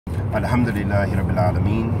Alhamdulillahi Rabbil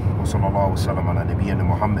Alameen wa sallallahu wa sallam ala nabiyyina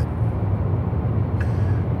Muhammad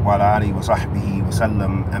wa ala alihi wa sahbihi wa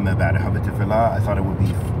sallam amma ba'da. Habibti fillah, I thought it would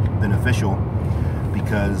be beneficial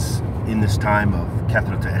because in this time of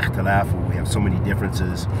kathrat ikhtilaf, where we have so many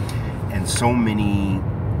differences and so many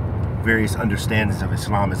various understandings of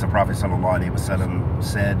Islam, as the Prophet sallallahu alaihi wasallam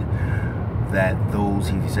said, that those,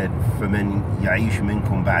 he said, فَمَنْ يَعِيشُ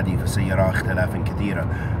مِنْكُمْ بَعْدِي فَسَيَرَى اخْتِلَافًا كَثِيرًا,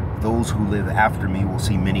 those who live after me will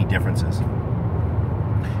see many differences.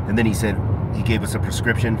 And then he said, he gave us a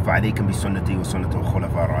prescription, فَعَلَيْكُمْ بِسُنَّتِي وَسُنَّةِ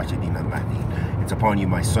الْخُلَفَاءِ الرَّاشِدِينَ الْمَهْدِيِّينَ. It's upon you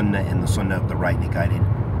my sunnah and the sunnah of the rightly guided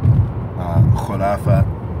Khulafa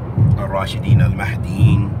al-Rashidin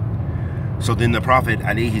al-Mahdiyin. So then the Prophet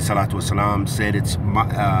alayhi salatu wasalam said, it's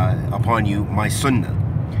upon you my sunnah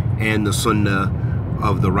and the sunnah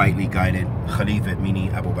of the rightly guided Khalifat, meaning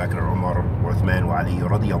Abu Bakr, Umar, Uthman, wa Ali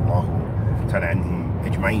radiyallahu ta'ala anhum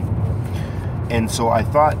ajma'in. And so I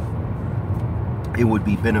thought it would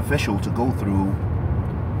be beneficial to go through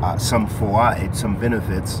some fawaid, some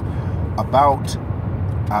benefits about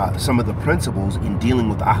some of the principles in dealing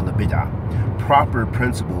with Ahl Bid'a, proper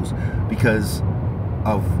principles, because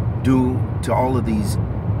of due to all of these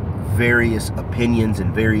various opinions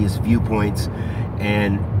and various viewpoints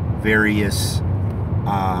and various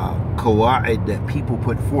qawa'id that people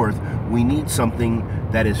put forth, we need something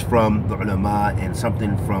that is from the ulama and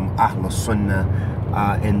something from Ahl Sunnah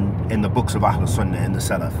and the books of Ahl Sunnah and the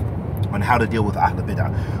Salaf on how to deal with Ahl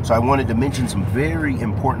Bid'ah. So I wanted to mention some very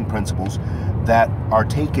important principles that are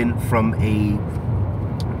taken from a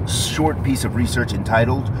short piece of research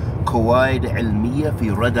entitled Qawaid Ilmiya fi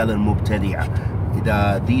Rad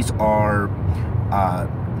al-Mubtadi'a. These are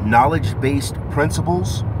knowledge-based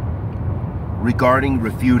principles regarding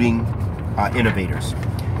refuting innovators.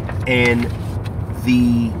 And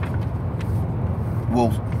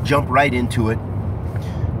we'll jump right into it.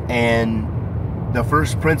 And the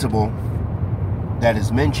first principle that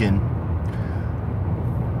is mentioned,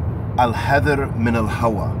 al-hadhr min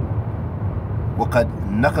al-hawa. وقد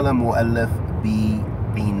نقل المؤلف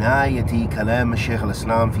بعناية كلام الشيخ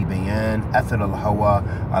الإسلام في بيان أثر الهوى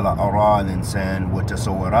على آراء الإنسان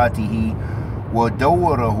وتصوراته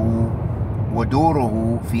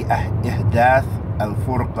ودوره في إحداث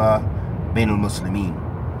الفرقة بين المسلمين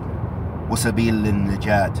وسبيل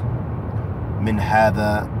للنجاة من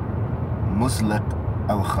هذا مسلك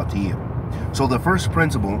الخطير. So the first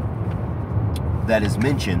principle that is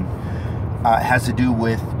mentioned has to do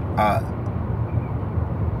with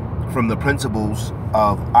from the principles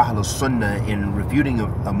of Ahl Sunnah in refuting a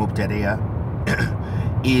Mubtadi'ah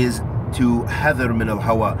is to hadhr min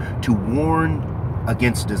al-hawa, to warn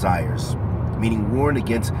against desires, meaning warn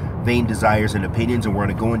against vain desires and opinions, and we're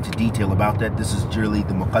going to go into detail about that. This is generally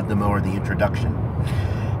the muqaddimah or the introduction.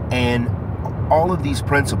 And all of these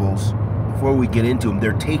principles, before we get into them,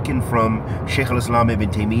 they're taken from Shaykh al-Islam ibn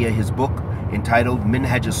Taymiyyah, his book entitled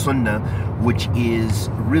Minhaj al-Sunnah, which is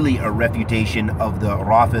really a refutation of the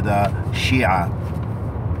Rafida Shia.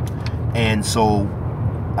 And so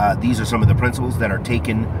these are some of the principles that are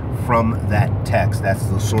taken from that text. That's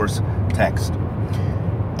the source text.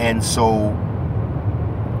 And so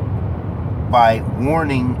by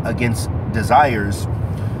warning against desires,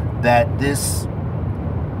 that this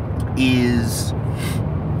is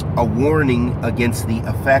a warning against the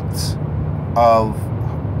effects of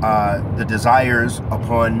the desires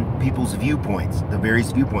upon people's viewpoints, the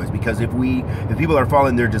various viewpoints. Because if people are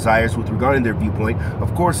following their desires with regarding their viewpoint,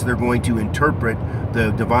 of course they're going to interpret the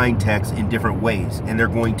divine text in different ways, and they're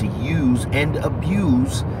going to use and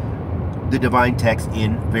abuse the divine text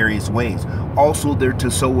in various ways. Also their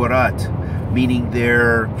tasawwarat, meaning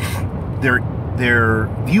their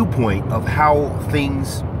viewpoint of how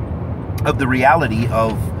things, of the reality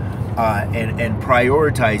of and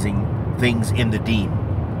prioritizing things in the deen.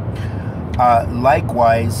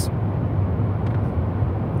 Likewise,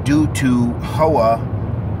 due to hawa,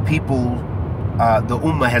 people, the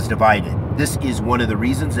ummah has divided. This is one of the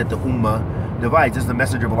reasons that the ummah divides. As the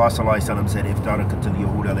Messenger of Allah sallallahu alaihi wasallam said, افترقت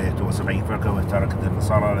اليهود على 71 فرقة وافترقت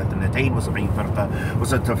النصارى على 72 فرقة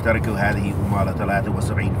وستفترق هذه الأمة على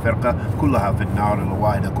 73 فرقة كلها في النار إلا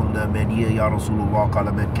واحدة. قلنا من هي يا رسول الله؟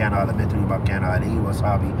 قال من كان على مثل ما كان عليه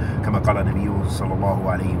وأصحابه كما قال النبي صلى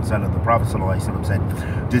الله عليه وسلم. The Prophet sallallahu alaihi wasallam said,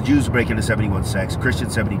 the Jews break into 71 sects,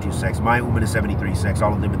 Christians 72 sects, my ummah is 73 sects,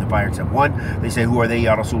 all of them in the fire except one. They said, who are they,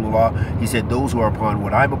 ya Rasulullah? He said, those who are upon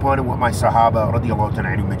what I'm upon and what my Sahaba radiyallahu ta'ala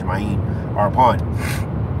anhum ajma'in are upon.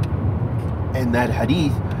 And that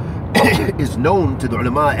hadith is known to the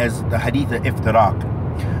ulama as the hadith of iftiraq,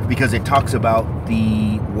 because it talks about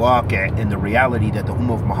the waqi' and the reality that the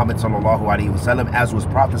Ummah of Muhammad sallallahu alaihi wasallam, as was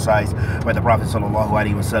prophesied by the Prophet sallallahu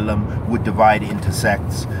alaihi wasallam, would divide into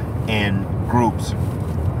sects and groups.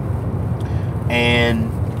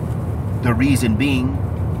 And the reason being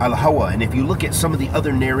al-hawa. And if you look at some of the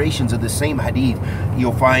other narrations of the same hadith,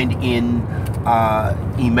 you'll find in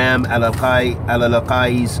Imam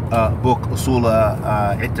al-Alaqai's book Usul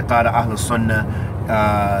I'tiqad Ahl Sunnah,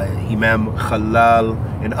 Imam Khalal,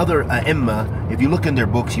 and other A'imma, if you look in their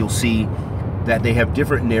books, you'll see that they have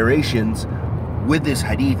different narrations with this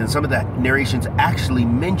hadith, and some of the narrations actually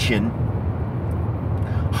mention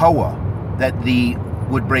hawa, that the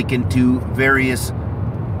would break into various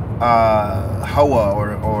hawa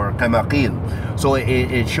or kamaqil. So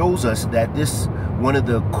it shows us that this, one of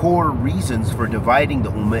the core reasons for dividing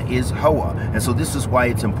the ummah is hawa. And so this is why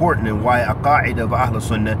it's important, and why a qa'ida of Ahl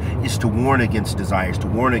Sunnah is to warn against desires, to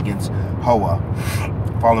warn against hawa,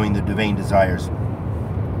 following the vain desires.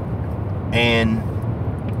 And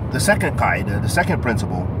the second qa'ida, the second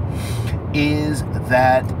principle, is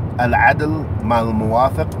that al-adl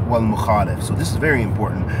mal-muwafiq wal-mukhalif. So this is very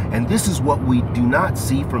important, and this is what we do not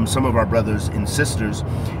see from some of our brothers and sisters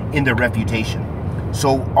in their refutation.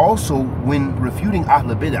 So also when refuting Ahl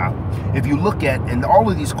Bid'a, if you look at, and all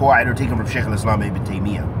of these qa'id are taken from Shaykh al-Islam ibn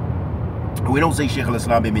Taymiyyah. We don't say Shaykh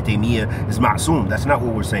al-Islam ibn Taymiyyah is ma'soom. That's not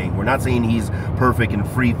what we're saying. We're not saying he's perfect and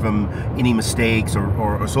free from any mistakes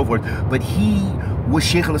or so forth. But he was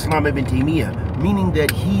Shaykh al-Islam ibn Taymiyyah, meaning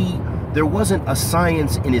that there wasn't a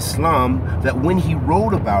science in Islam that when he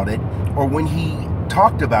wrote about it or when he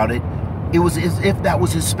talked about it, it was as if that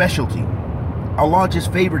was his specialty. Allah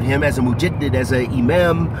just favored him as a mujaddid, as an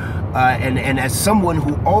imam, and as someone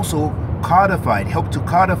who also helped to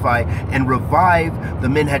codify and revive the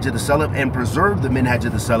minhaj of the Salaf and preserve the minhaj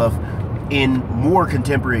of the Salaf in more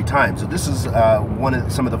contemporary times. So this is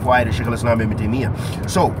some of the fawaid of Shaykh al-Islam ibn Taymiyyah.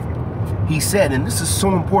 So he said, and this is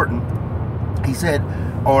so important, he said,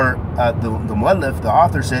 or the muallif, the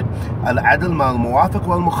author said, al-adl mal-muwafiq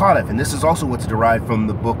wal-mukhalif. And this is also what's derived from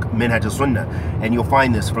the book Minhaj al-Sunnah, and you'll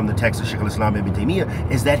find this from the text of Shaykh al-Islam ibn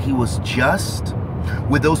Taymiyyah, is that he was just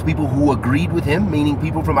with those people who agreed with him, meaning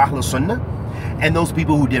people from Ahl Sunnah, and those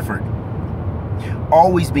people who differed.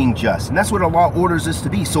 Always being just. And that's what Allah orders us to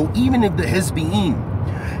be. So even if the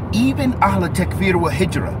Hizbiyin, even Ahl Takfir wa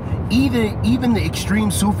Hijrah, even the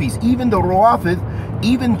extreme Sufis, even the Rawafid,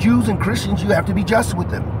 even Jews and Christians, you have to be just with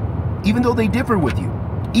them, even though they differ with you,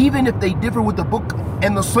 even if they differ with the book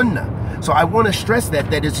and the Sunnah. So I want to stress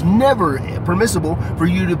that it's never permissible for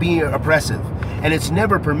you to be oppressive, and it's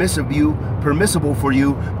never permissible for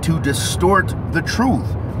you to distort the truth,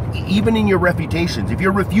 even in your refutations. If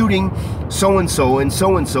you're refuting so-and-so and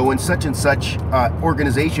so-and-so and such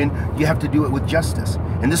organization, you have to do it with justice.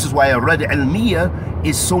 And this is why a rad ilmiya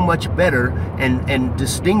is so much better and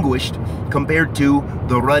distinguished compared to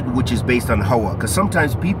the rad which is based on hawa. Because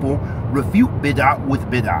sometimes people refute bid'ah with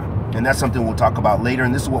bid'ah. And that's something we'll talk about later.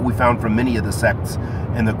 And this is what we found from many of the sects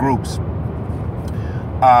and the groups.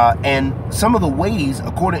 And some of the ways,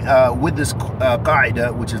 according with this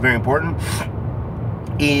qaida, which is very important,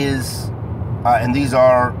 is, and these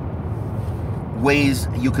are ways,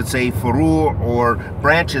 you could say, furu' or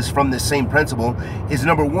branches from this same principle, is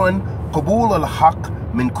number one, qabul al-haq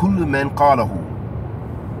min kulli man qalahu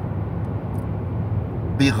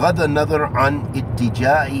بغض النظر عن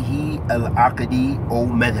اتجاهه العقدي أو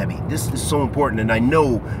مذهبي. This is so important, and I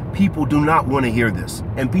know people do not want to hear this,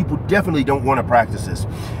 and people definitely don't want to practice this.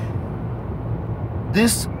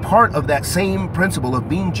 This part of that same principle of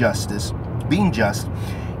being just is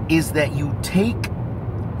that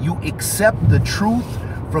you accept the truth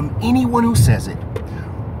from anyone who says it,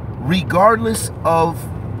 regardless of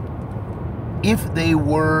if they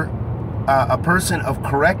were a person of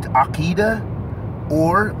correct aqidah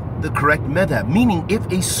or the correct madhab. Meaning, if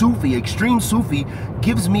a Sufi, extreme Sufi,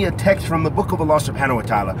 gives me a text from the book of Allah subhanahu wa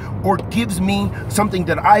ta'ala, or gives me something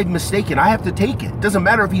that I've mistaken, I have to take it. Doesn't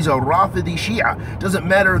matter if he's a Rafidi Shia, doesn't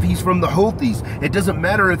matter if he's from the Houthis, it doesn't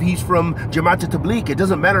matter if he's from Jamaat Tabligh, it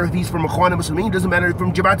doesn't matter if he's from Ikhwan al-Muslimin, it doesn't matter if he's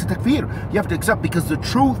from Jamaat Takfir. You have to accept, because the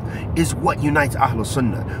truth is what unites Ahl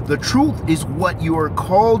Sunnah. The truth is what you are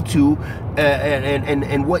called to,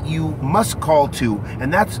 and what you must call to,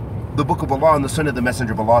 and that's the book of Allah and the Sunnah of the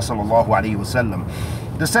Messenger of Allah sallallahu alaihi wasallam.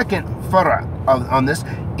 The second fara' on this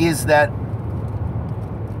is that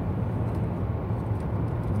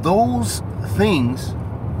those things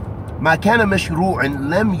ما كان مشروعا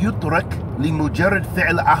لم يترك لمجرد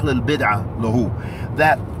فعل أهل البدعة له,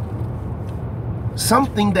 that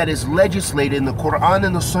something that is legislated in the Quran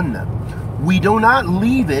and the Sunnah, we do not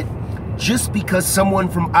leave it just because someone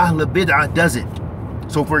from Ahl Bid'ah does it.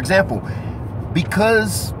 So for example,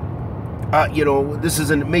 because you know, this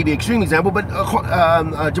is maybe extreme example, but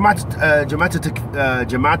Jamaat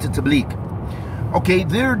Tabligh, okay,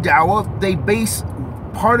 their dawah, they base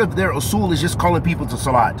part of their usul is just calling people to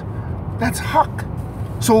salat. That's haqq.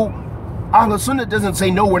 So Ahl Sunnah doesn't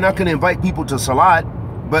say no, we're not going to invite people to salat,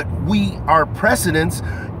 but we give precedence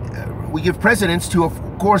to,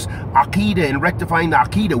 of course, aqeedah and rectifying the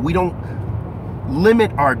aqeedah. We don't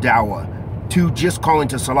limit our dawah to just calling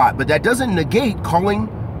to salat, but that doesn't negate calling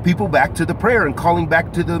people back to the prayer and calling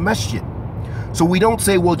back to the masjid. So we don't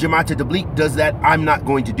say, well, Jamaat Tabligh does that, I'm not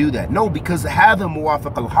going to do that. No, because hada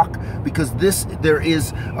muwafiq al-haq, because there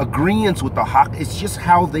is agreement with the haq. It's just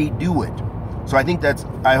how they do it. So I think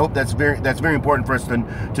I hope that's very important for us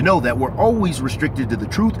to know that we're always restricted to the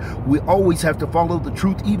truth. We always have to follow the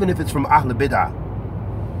truth, even if it's from Ahl Bid'a.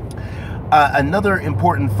 Another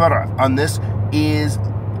important fara on this is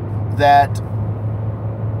that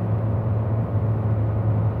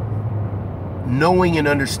knowing and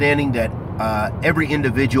understanding that every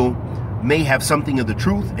individual may have something of the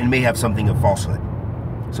truth and may have something of falsehood.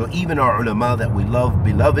 So even our ulama that we love,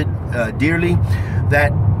 beloved dearly,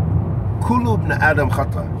 that kullu ibn Adam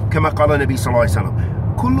khata, kama qala Nabi sallallahu alaihi wasallam,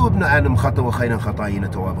 kullu ibn Adam khata wa khayran khata'ina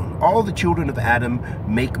tawabun. All the children of Adam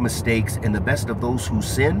make mistakes, and the best of those who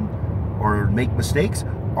sin or make mistakes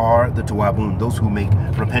are the tawabun, those who make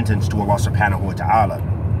repentance to Allah subhanahu wa ta'ala.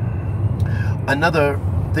 Another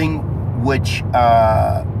thing which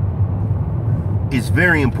is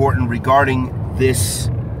very important regarding this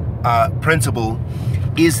principle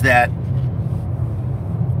is that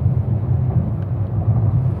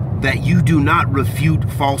you do not refute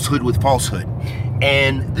falsehood with falsehood.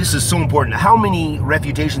 And this is so important. How many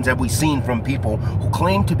refutations have we seen from people who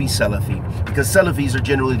claim to be Salafi? Because Salafis are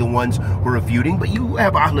generally the ones who are refuting, but you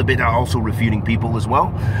have Ahl Bid'a also refuting people as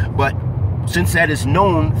well. But since that is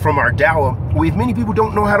known from our dawah, we have many people who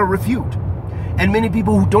don't know how to refute. And many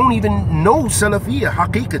people who don't even know Salafiyah,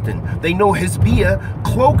 haqiqatan. They know Hizbiyah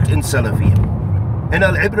cloaked in Salafiyah. And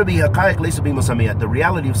al-ibra bi haqa'iq laysa bi musamiyat. The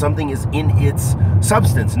reality of something is in its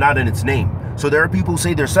substance, not in its name. So there are people who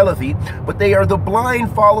say they're Salafi, but they are the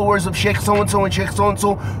blind followers of Sheikh so-and-so and Sheikh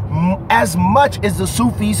so-and-so, as much as the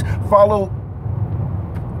Sufis follow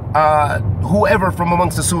whoever from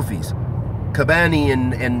amongst the Sufis. Kabani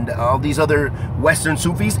and all these other Western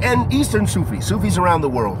Sufis and Eastern Sufis around the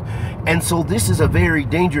world. And so this is a very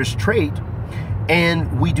dangerous trait,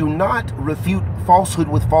 and we do not refute falsehood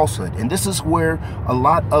with falsehood. And this is where a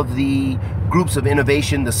lot of the groups of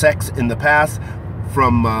innovation, the sects in the past,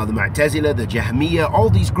 from the Mu'tazila, the Jahmiyyah, all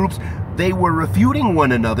these groups, they were refuting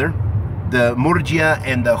one another, the Murji'ah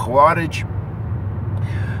and the Khawarij,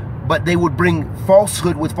 but they would bring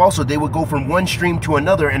falsehood with falsehood. They would go from one stream to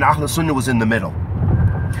another, and Ahl Sunnah was in the middle.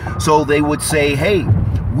 So they would say, hey,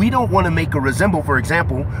 we don't want to make a resemblance, for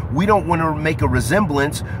example, we don't want to make a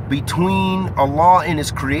resemblance between Allah and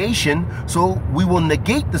His creation, so we will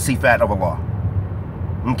negate the sifat of Allah.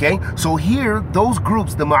 Okay, so here, those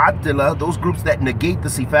groups, the Mu'attila, those groups that negate the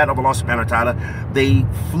sifat of Allah subhanahu wa ta'ala, they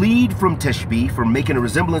fleed from tashbih, from making a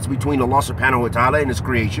resemblance between Allah subhanahu wa ta'ala and His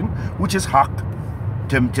creation, which is haqq.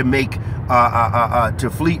 To make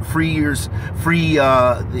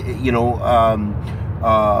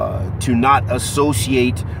to not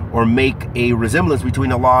associate or make a resemblance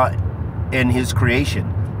between Allah and His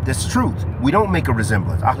creation. That's truth. We don't make a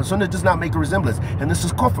resemblance. Ahl Sunnah does not make a resemblance, and this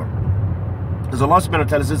is kufr. Because Allah subhanahu wa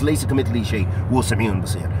ta'ala says, "Laysa kamithlihi shay, huwa as-sami'ul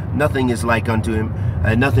basir." Nothing is like unto Him,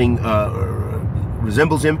 nothing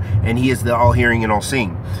resembles Him, and He is the all-hearing and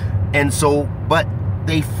all-seeing. And so, but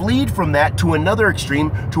they fleed from that to another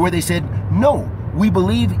extreme, to where they said, no, we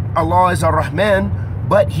believe Allah is Ar-Rahman,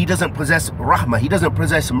 but He doesn't possess rahmah, He doesn't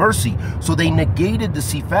possess mercy. So they negated the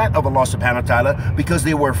sifat of Allah subhanahu wa ta'ala because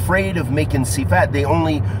they were afraid of making sifat. They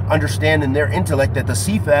only understand in their intellect that the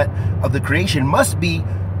sifat of the creation must be,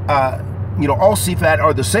 all sifat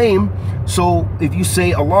are the same. So if you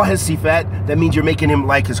say Allah has sifat, that means you're making Him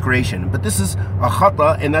like His creation. But this is a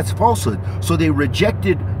khata, and that's falsehood. So they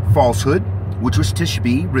rejected falsehood, which was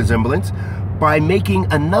tashbih, resemblance, by making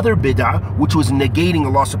another bid'ah, which was negating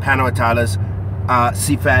Allah subhanahu wa ta'ala's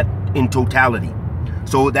sifat in totality.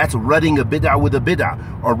 So that's rutting a bid'ah with a bid'ah,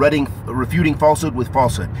 or refuting falsehood with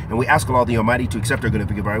falsehood. And we ask Allah the Almighty to accept our good and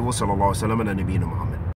forgive our evil. Sallallahu alaihi wa sallam ala nabiyyina Muhammad.